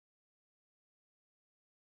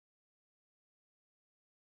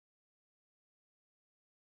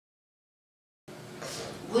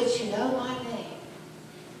know my name,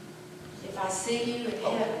 if I see you in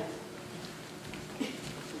heaven,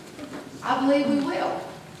 I believe we will.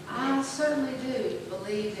 I certainly do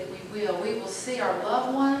believe that we will. We will see our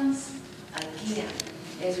loved ones again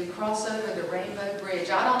as we cross over the Rainbow Bridge.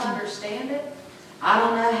 I don't understand it. I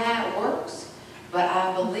don't know how it works, but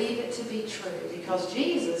I believe it to be true because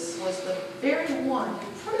Jesus was the very one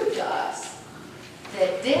who proved to us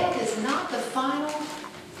that death is not the final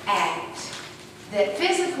act, that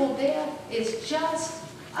physical death is just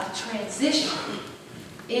a transition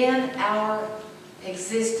in our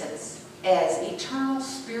existence as eternal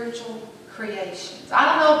spiritual creations. I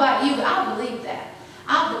don't know about you, but I believe that.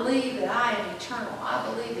 I believe that I am eternal. I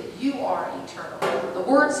believe that you are eternal. The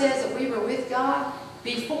Word says that we were with God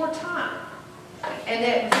before time. And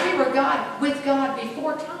that if we were with God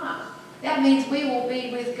before time, that means we will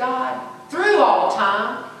be with God through all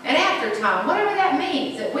time and after time. Whatever that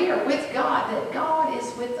means, that we are with God, that God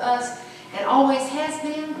is with us and always has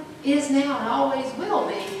been, is now, and always will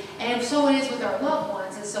be. And so it is with our loved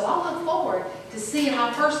ones. And so I look forward to seeing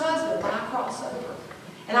my first husband when I cross over.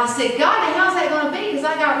 And I said, God, now how's that going to be? Because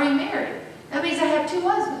I got remarried. That means I have two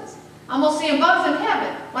husbands. I'm going to see them both in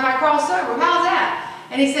heaven when I cross over. How's that?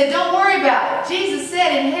 And he said, don't worry about it. Jesus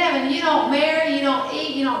said in heaven, you don't marry, you don't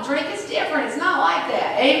eat, you don't drink. It's different. It's not like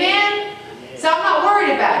that. Amen? So I'm not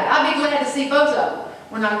worried about it. I'll be glad to see both of them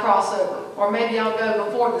when I cross over. Or maybe I'll go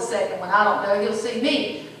before the second one. I don't know. He'll see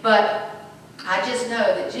me. But I just know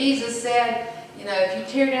that Jesus said, you know, if you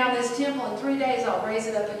tear down this temple in 3 days, I'll raise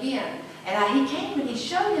it up again. And he came and he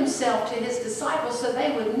showed himself to his disciples so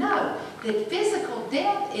they would know that physical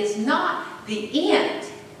death is not the end.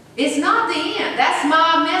 It's not the end. That's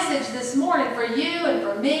my message this morning for you and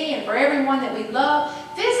for me and for everyone that we love.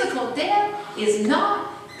 Physical death is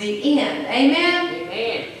not the end. Amen?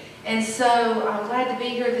 Amen. And so I'm glad to be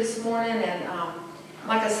here this morning. And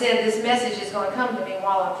like I said, this message is going to come to me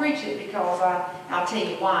while I preach it because I'll tell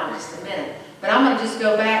you why in just a minute. But I'm going to just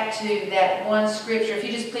go back to that one scripture. If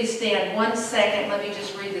you just please stand 1 second, let me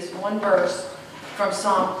just read this one verse from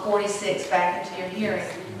Psalm 46 back into your hearing.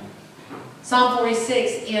 Psalm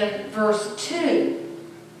 46 in verse 2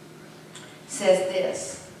 says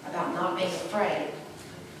this about not being afraid.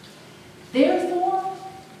 Therefore,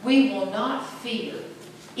 we will not fear,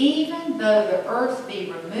 even though the earth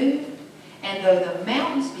be removed, and though the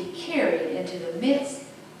mountains be carried into the midst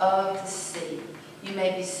of the sea. You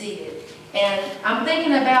may be seated. And I'm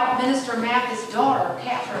thinking about Minister Mathis' daughter,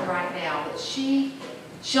 Catherine, right now, that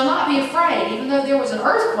she'll not be afraid, even though there was an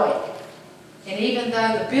earthquake. And even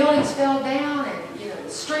though the buildings fell down and, you know, the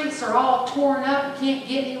streets are all torn up, you can't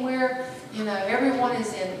get anywhere, you know, everyone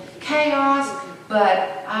is in chaos.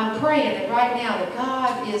 But I'm praying that right now that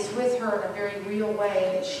God is with her in a very real way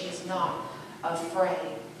and that she's not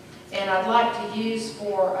afraid. And I'd like to use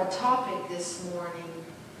for a topic this morning,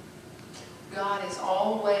 God is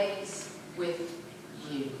always with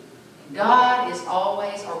you. God is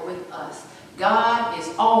always, or with us. God is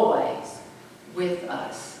always with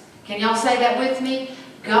us. Can y'all say that with me?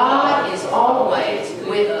 God is always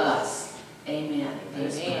with us. Amen.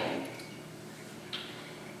 Amen.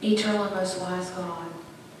 Eternal and most wise God,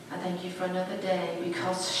 I thank you for another day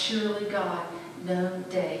because surely, God, no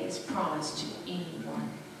day is promised to anyone.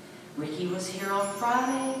 Ricky was here on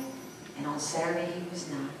Friday, and on Saturday he was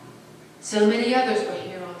not. So many others were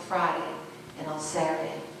here on Friday, and on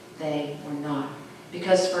Saturday they were not.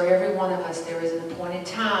 Because for every one of us there is an appointed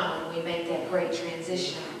time when we make that great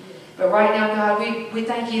transition. But right now, God, we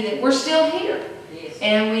thank you that we're still here. Yes.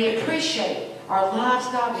 And we appreciate our lives,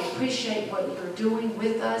 God. We appreciate what you're doing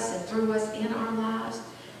with us and through us in our lives.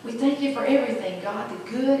 We thank you for everything, God, the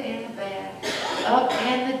good and the bad, the up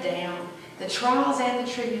and the down, the trials and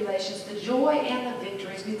the tribulations, the joy and the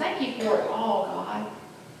victories. We thank you for it all, God.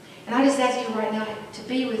 And I just ask you right now to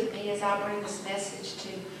be with me as I bring this message to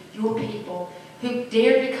your people who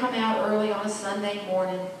dared to come out early on a Sunday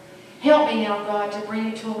morning. Help me now, God, to bring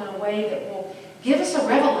it to them in a way that will give us a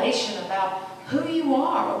revelation about who you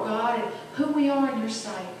are, oh God, and who we are in your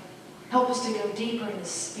sight. Help us to go deeper in the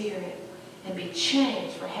Spirit and be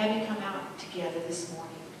changed for having come out together this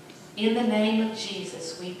morning. In the name of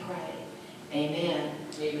Jesus, we pray. Amen.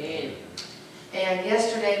 Amen. And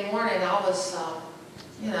yesterday morning, I was,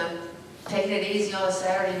 taking it easy on a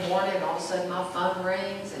Saturday morning, and all of a sudden my phone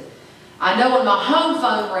rings. And I know when my home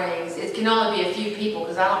phone rings, it can only be a few people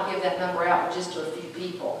because I don't give that number out just to a few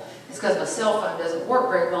people. It's because my cell phone doesn't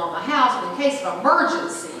work very well in my house, but in case of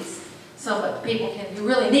emergencies, some people who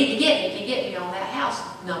really need to get me can get me on that house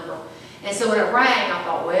number. And so when it rang, I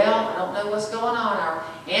thought, well, I don't know what's going on. I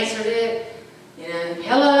answered it,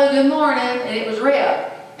 hello, good morning, and it was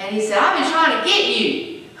REV. And he said, I've been trying to get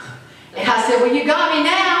you. And I said, well, you got me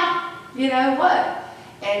now. You know what?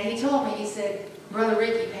 And he told me, he said, Brother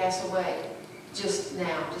Ricky passed away just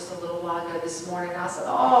now, just a little while ago this morning. And I said,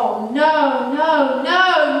 oh, no, no,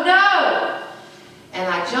 no, no. And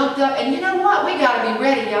I jumped up, and you know what? We got to be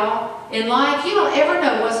ready, y'all. In life, you don't ever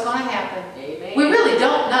know what's going to happen. Amen. We really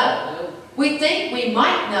don't know. We think we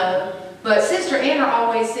might know, but Sister Anna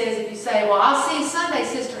always says, if you say, well, I'll see you Sunday,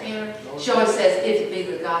 Sister Anna, she always says, if it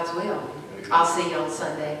be God's will, I'll see you on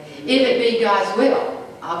Sunday. If it be God's will,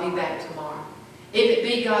 I'll be back tomorrow. If it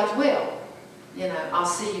be God's will, you know, I'll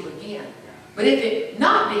see you again. But if it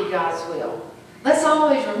not be God's will, let's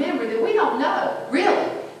always remember that we don't know, really,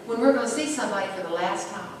 when we're going to see somebody for the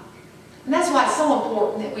last time. And that's why it's so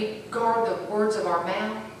important that we guard the words of our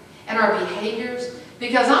mouth and our behaviors.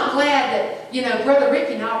 Because I'm glad that, you know, Brother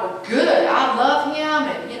Ricky and I were good. I love him,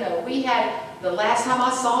 and, you know, we had, the last time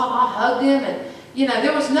I saw him, I hugged him, and, you know,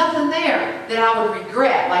 there was nothing there that I would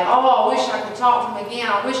regret. Like, oh, I wish I could talk to him again.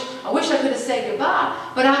 I wish I could have said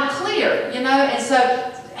goodbye. But I'm clear, you know, and so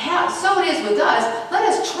it is with us. Let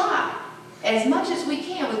us try as much as we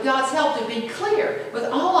can with God's help to be clear with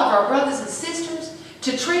all of our brothers and sisters,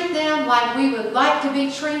 to treat them like we would like to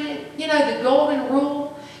be treated. You know, the golden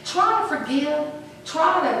rule. Try to forgive.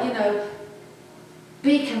 Try to, you know,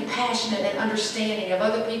 be compassionate and understanding of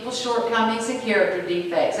other people's shortcomings and character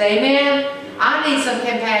defects. Amen? I need some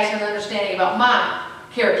compassion and understanding about my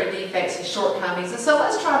character defects and shortcomings. And so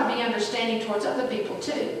let's try to be understanding towards other people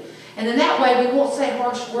too. And then that way we won't say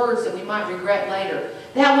harsh words that we might regret later.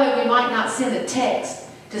 That way we might not send a text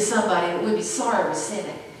to somebody that we'd be sorry we sent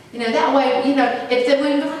it. You know, that way, you know, if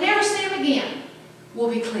we never see them again,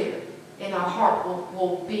 we'll be clear. And our heart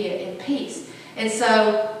will be in peace. And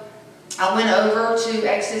so I went over to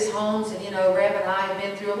Exodus Homes, and, you know, Rev and I have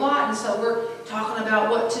been through a lot, and so we're talking about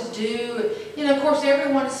what to do. And, you know, of course,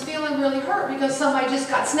 everyone is feeling really hurt because somebody just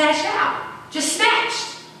got snatched out. Just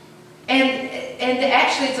snatched. And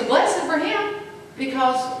actually, it's a blessing for him,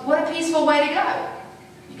 because what a peaceful way to go.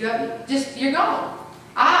 You're gone.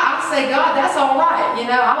 I say, God, that's all right. You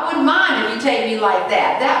know, I wouldn't mind if you take me like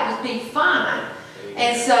that. That would be fine.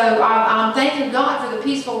 And so I'm thanking God for the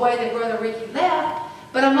peaceful way that Brother Ricky left.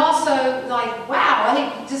 But I'm also like, wow,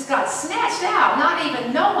 he just got snatched out, not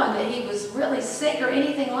even knowing that he was really sick or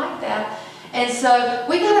anything like that. And so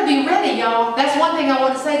we got to be ready, y'all. That's one thing I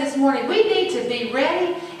want to say this morning. We need to be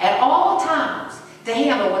ready at all times to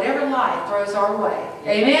handle whatever life throws our way.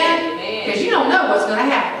 Amen? Because you don't know what's going to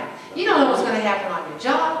happen. You don't know what's going to happen on your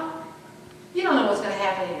job. You don't know what's going to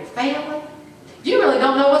happen in your family. You really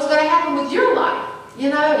don't know what's going to happen with your life. You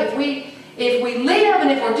know, if we live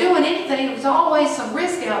and if we're doing anything, there's always some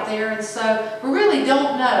risk out there, and so we really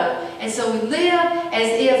don't know. And so we live as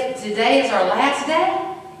if today is our last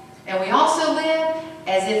day, and we also live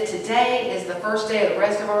as if today is the first day of the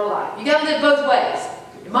rest of our life. You got to live both ways.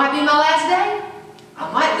 It might be my last day.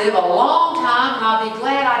 I might live a long time, and I'll be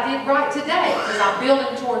glad I did right today, because I'm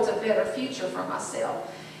building towards a better future for myself.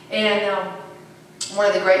 And one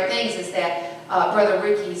of the great things is that Brother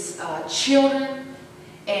Ricky's children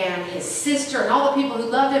and his sister and all the people who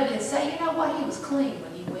loved him can say, you know what, he was clean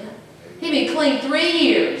when he went. He'd been clean 3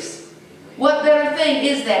 years. What better thing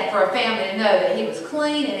is that for a family to know that he was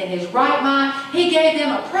clean and in his right mind? He gave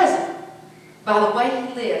them a present by the way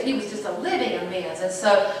he lived. He was just a living amends. And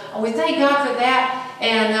so we thank God for that.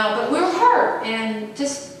 And but we're hurt and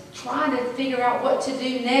just trying to figure out what to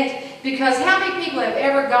do next. Because how many people have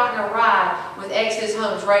ever gotten a ride with Exodus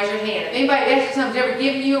Homes? Raise your hand. If anybody at Exodus Homes ever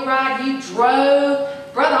given you a ride, you drove.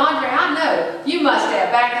 Brother Andre, I know you must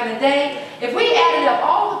have back in the day. If we added up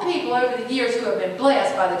all the people over the years who have been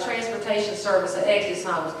blessed by the transportation service at Exodus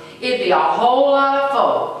Homes, it'd be a whole lot of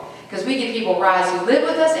folk. Because we get people rides who live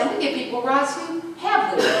with us, and we get people rides who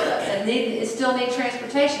have lived with us and still need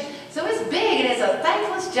transportation. So it's big, and it's a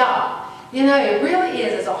thankless job. You know, it really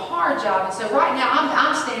is. It's a hard job. And so right now,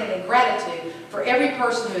 I'm standing in gratitude for every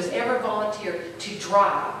person who has ever volunteered to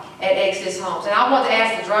drive at Exodus Homes. And I want to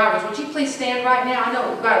ask the drivers, would you please stand right now? I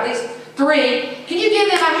know we've got at least 3. Can you give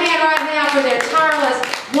them a hand right now for their tireless,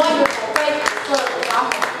 wonderful, faithful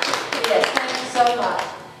service? Yes, thank you so much.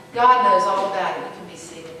 God knows all about it. You can be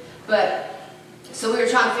seated. But, so we were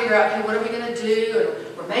trying to figure out, okay, what are we going to do?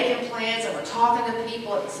 And we're making plans, and we're talking to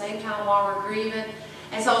people at the same time while we're grieving.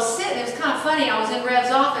 And so I was sitting, it was kind of funny, I was in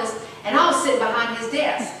Rev's office, and I was sitting behind his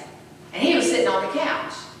desk. And he was sitting on the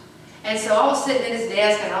couch. And so I was sitting at his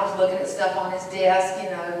desk, and I was looking at stuff on his desk, you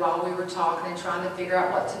know, while we were talking and trying to figure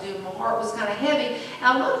out what to do. My heart was kind of heavy. And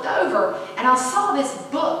I looked over, and I saw this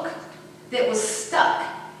book that was stuck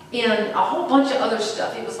in a whole bunch of other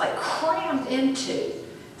stuff. It was like crammed into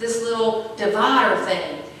this little divider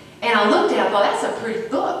thing. And I looked at it, I thought, that's a pretty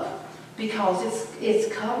book. because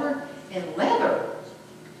it's covered in leather.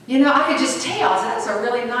 You know, I could just tell that's a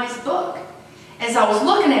really nice book. As I was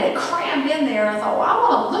looking at it crammed in there, I thought, well, I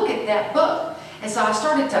want to look at that book. And so I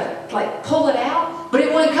started to like pull it out, but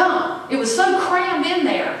it wouldn't come. It was so crammed in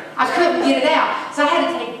there, I couldn't get it out. So I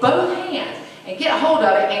had to take both hands and get a hold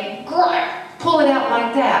of it and pull it out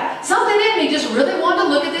like that. Something in me just really wanted to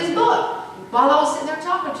look at this book while I was sitting there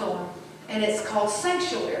talking to him. And it's called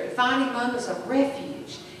Sanctuary, Finding Moments of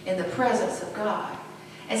Refuge in the Presence of God.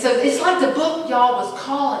 And so it's like the book, y'all, was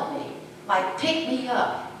calling me. Like, pick me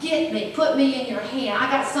up, get me, put me in your hand. I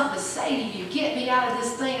got something to say to you. Get me out of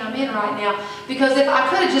this thing I'm in right now. Because if I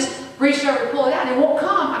could have just reached over and pulled it out and it won't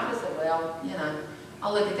come, I could say, well, you know,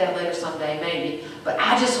 I'll look at that later someday, maybe. But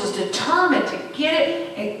I just was determined to get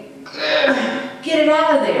it and get it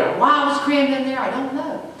out of there. Why I was crammed in there, I don't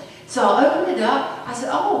know. So I opened it up. I said,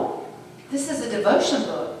 oh, this is a devotion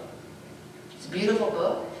book. It's a beautiful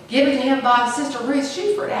book. Given to him by Sister Ruth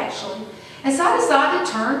Shuford, actually. And so I decided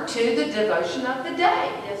to turn to the devotion of the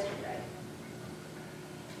day yesterday.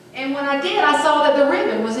 And when I did, I saw that the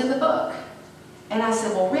ribbon was in the book. And I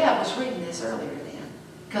said, well, Rev was reading this earlier then,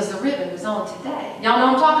 because the ribbon was on today. Y'all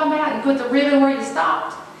know what I'm talking about? You put the ribbon where you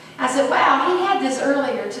stopped. I said, wow, he had this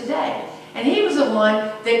earlier today. And he was the one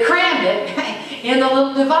that crammed it in the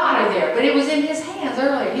little divider there. But it was in his hands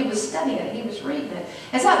earlier. He was studying it. He was reading it.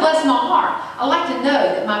 And so that blessed my heart. I like to know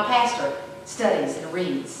that my pastor studies and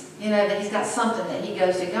reads. You know, that he's got something that he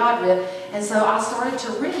goes to God with. And so I started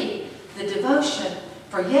to read the devotion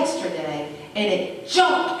for yesterday, and it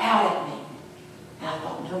jumped out at me. And I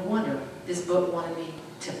thought, no wonder this book wanted me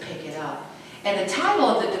to pick it up. And the title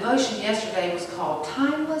of the devotion yesterday was called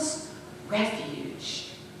Timeless Refuge.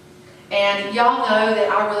 And y'all know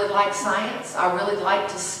that I really like science. I really like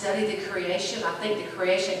to study the creation. I think the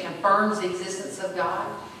creation confirms the existence of God.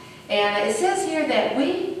 And it says here that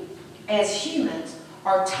we, as humans,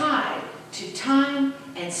 are tied to time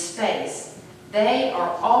and space. They are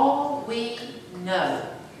all we know.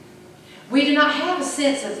 We do not have a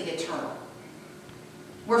sense of the eternal.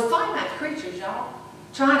 We're finite creatures, y'all,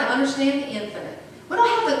 trying to understand the infinite. We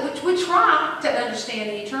don't have to, we try to understand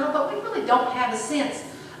the eternal, but we really don't have a sense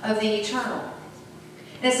of the eternal.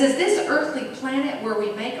 And it says this earthly planet where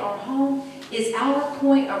we make our home is our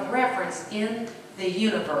point of reference in the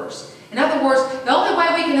universe. In other words, the only way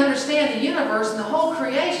we can understand the universe and the whole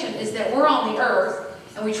creation is that we're on the earth,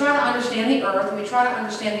 and we try to understand the earth, and we try to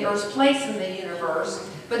understand the earth's place in the universe.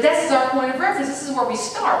 But this is our point of reference. This is where we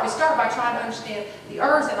start. We start by trying to understand the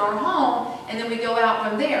earth and our home, and then we go out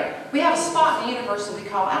from there. We have a spot in the universe that we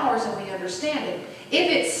call ours, and we understand it.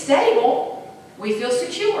 If it's stable, we feel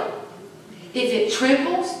secure. If it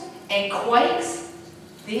trembles and quakes,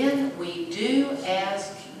 then we do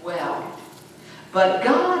as well. But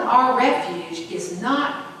God, our refuge, is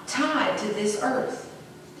not tied to this earth.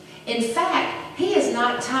 In fact, He is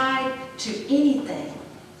not tied to anything.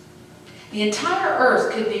 The entire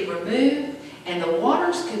earth could be removed, and the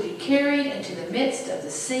waters could be carried into the midst of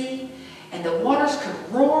the sea, and the waters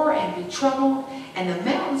could roar and be troubled, and the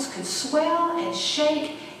mountains could swell and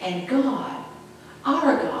shake, and God,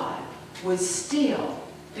 our God, would still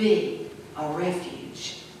be a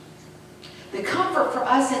refuge. The comfort for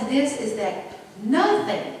us in this is that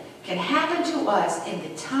nothing can happen to us in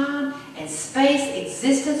the time and space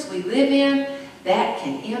existence we live in that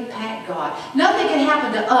can impact God. Nothing can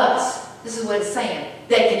happen to us, this is what it's saying,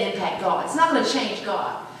 that can impact God. It's not going to change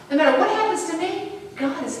God. No matter what happens to me,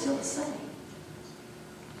 God is still the same.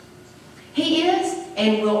 He is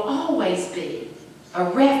and will always be a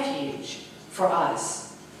refuge for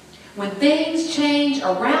us. When things change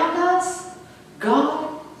around us,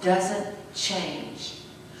 God doesn't change.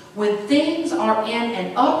 When things are in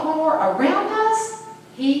an uproar around us,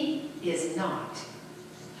 He is not.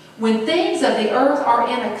 When things of the earth are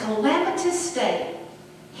in a calamitous state,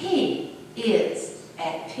 He is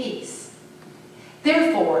at peace.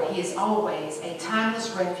 Therefore, He is always a timeless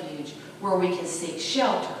refuge where we can seek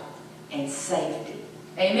shelter and safety.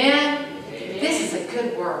 Amen? Amen. This is a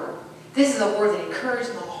good word. This is a word that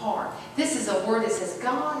encouraged my heart. This is a word that says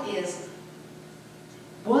God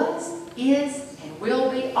was, is, and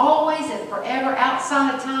will be, always and forever,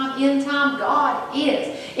 outside of time, in time, God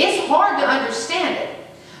is. It's hard to understand it,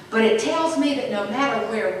 but it tells me that no matter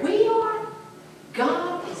where we are,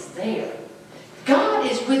 God is there. God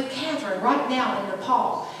is with Catherine right now in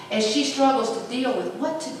Nepal as she struggles to deal with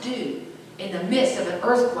what to do in the midst of an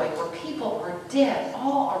earthquake where people are dead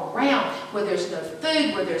all around, where there's no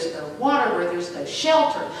food, where there's no water, where there's no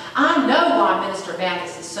shelter. I know why Minister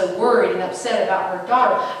Mathis is so worried and upset about her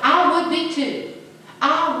daughter. I would be too.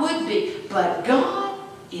 I would be. But God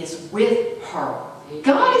is with her.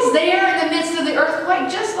 God is there in the midst of the earthquake,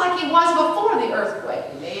 just like He was before the earthquake.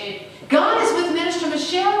 Amen. God is with Minister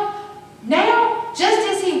Michelle now, just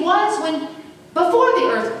as He was before the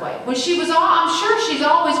earthquake. When she was I'm sure she's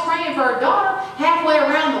always praying for her daughter halfway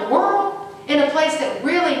around the world in a place that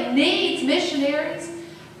really needs missionaries.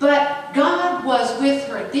 But God was with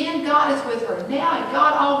her then, God is with her now, and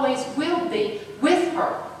God always will be with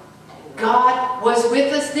her. God was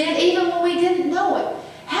with us then, even when we didn't know it.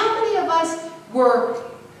 How many of us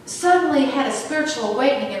suddenly had a spiritual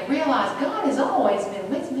awakening and realized God has always been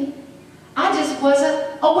with me? I just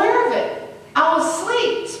wasn't aware of it. I was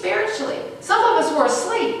asleep spiritually. Some of us were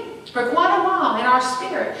asleep for quite a while in our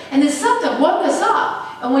spirit. And then something woke us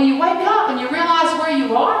up. And when you wake up and you realize where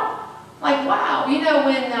you are, like, wow. You know,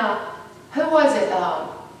 when, who was it?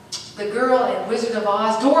 The girl in Wizard of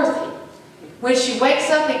Oz, Dorothy. When she wakes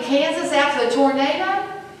up in Kansas after the tornado,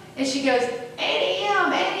 and she goes, 8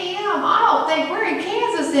 a.m., 8 a.m., I don't think we're in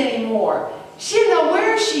Kansas anymore. She didn't know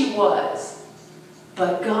where she was.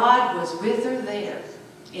 But God was with her there.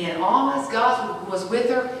 In Oz, God was with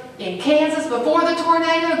her in Kansas before the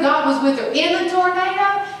tornado. God was with her in the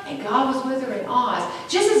tornado. And God was with her in Oz.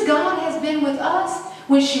 Just as God has been with us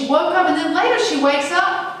when she woke up. And then later she wakes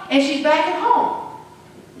up and she's back at home.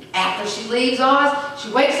 After she leaves Oz,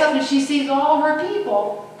 she wakes up and she sees all her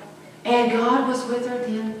people. And God was with her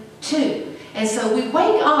then too. And so we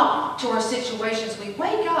wake up to our situations. We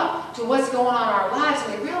wake up to what's going on in our lives.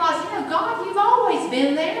 And we realize, you know, God, you've always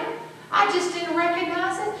been there. I just didn't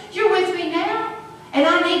recognize it. You're with me now. And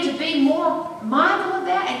I need to be more mindful of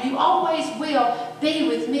that. And you always will be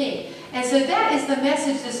with me. And so that is the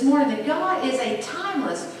message this morning. That God is a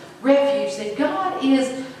timeless refuge. That God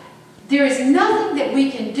is... There is nothing that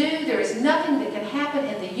we can do. There is nothing that can happen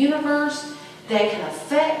in the universe that can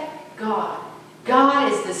affect God.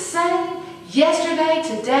 God is the same yesterday,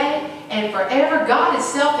 today, and forever. God is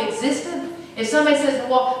self-existent. If somebody says,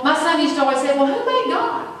 well, my son used to always say, well, who made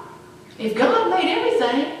God? If God made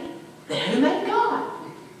everything, then who made God?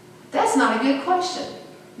 That's not a good question.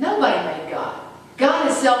 Nobody made God. God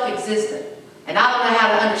is self-existent. And I don't know how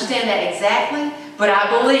to understand that exactly, but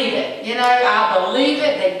I believe it. You know, I believe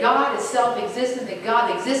it that God is self-existent, that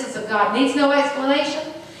the existence of God needs no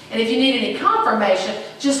explanation. And if you need any confirmation,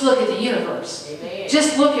 just look at the universe. Amen.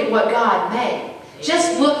 Just look at what God made. Amen.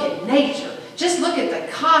 Just look at nature. Just look at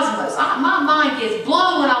the cosmos. My mind gets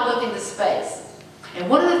blown when I look into space. And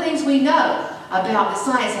one of the things we know about the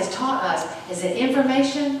science has taught us is that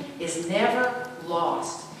information is never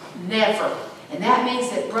lost. Never. And that means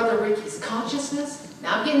that Brother Ricky's consciousness,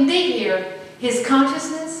 now I'm getting deep here, his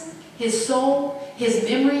consciousness, his soul, his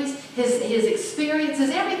memories, his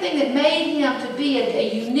experiences, everything that made him to be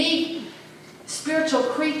a unique spiritual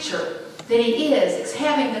creature that he is,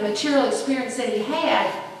 having the material experience that he had,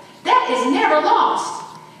 that is never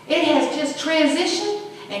lost. It has just transitioned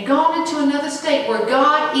and gone into another state where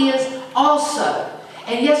God is also.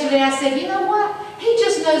 And yesterday I said, you know what? He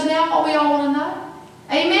just knows now what we all want to know.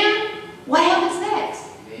 Amen? What happens next?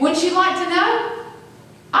 Wouldn't you like to know?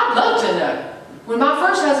 I'd love to know. When my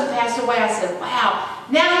first husband passed away, I said, wow,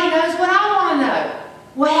 now he knows what I want to know.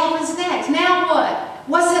 What happens next? Now what?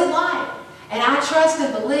 What's it like? And I trust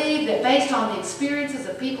and believe that based on the experiences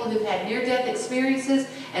of people who've had near-death experiences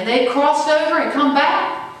and they've crossed over and come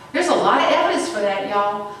back, there's a lot of evidence for that,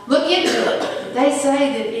 y'all. Look into it. They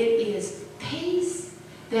say that it is peace,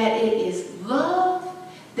 that it is love,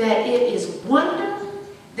 that it is wonder,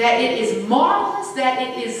 that it is marvelous, that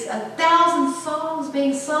it is 1,000 songs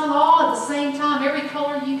being sung all at the same time, every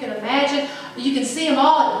color you can imagine. You can see them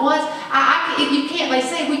all at once. You can't, they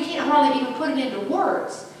say we can't hardly even put it into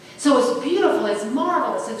words. So it's beautiful, it's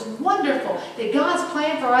marvelous, it's wonderful that God's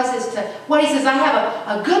plan for us is to, what He says, I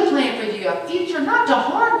have a good plan for you, a future not to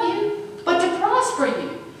harm you, but to prosper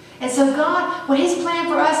you. And so God, what His plan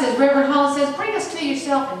for us is, Reverend Holland says, bring us to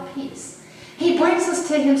yourself in peace. He brings us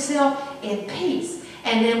to Himself in peace.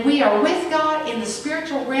 And then we are with God in the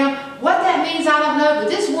spiritual realm. What that means, I don't know, but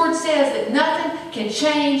this word says that nothing can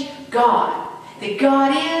change God. That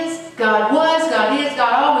God is, God was, God is,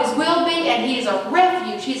 God always will be, and He is a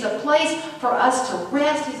refuge. He's a place for us to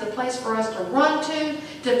rest. He's a place for us to run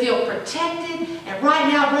to feel protected. And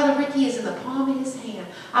right now, Brother Ricky is in the palm of His hand.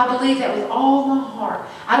 I believe that with all my heart.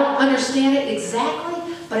 I don't understand it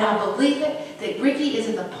exactly, but I believe it, that Ricky is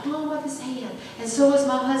in the palm of His hand. And so is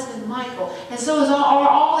my husband, Michael. And so is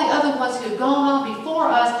all the other ones who have gone on before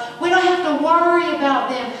us. We don't have to worry about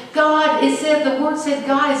them. God, it said, the Word said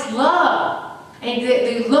God is love. And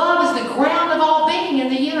the love is the ground of all being in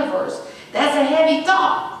the universe. That's a heavy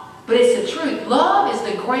thought, but it's the truth. Love is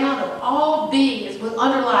the ground ground of all being. It's what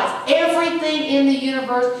underlies everything in the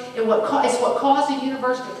universe. It's what caused the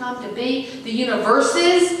universe to come to be. The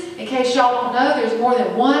universes, in case y'all don't know, there's more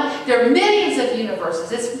than one. There are millions of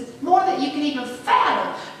universes. It's more than you can even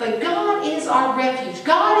fathom. But God is our refuge.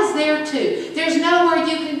 God is there too. There's nowhere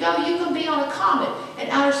you can go. You can be on a comet in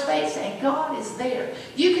outer space and God is there.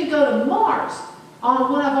 You can go to Mars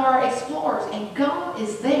on one of our explorers and God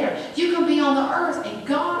is there. You can be on the earth and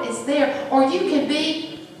God is there. Or you can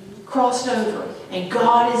be crossed over and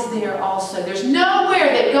God is there also. There's nowhere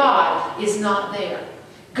that God is not there.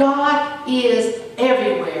 God is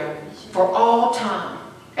everywhere for all time.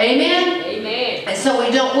 Amen? Amen. And so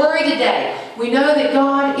we don't worry today. We know that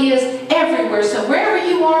God is everywhere. So wherever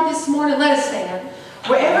you are this morning, let us stand.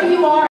 Wherever you are.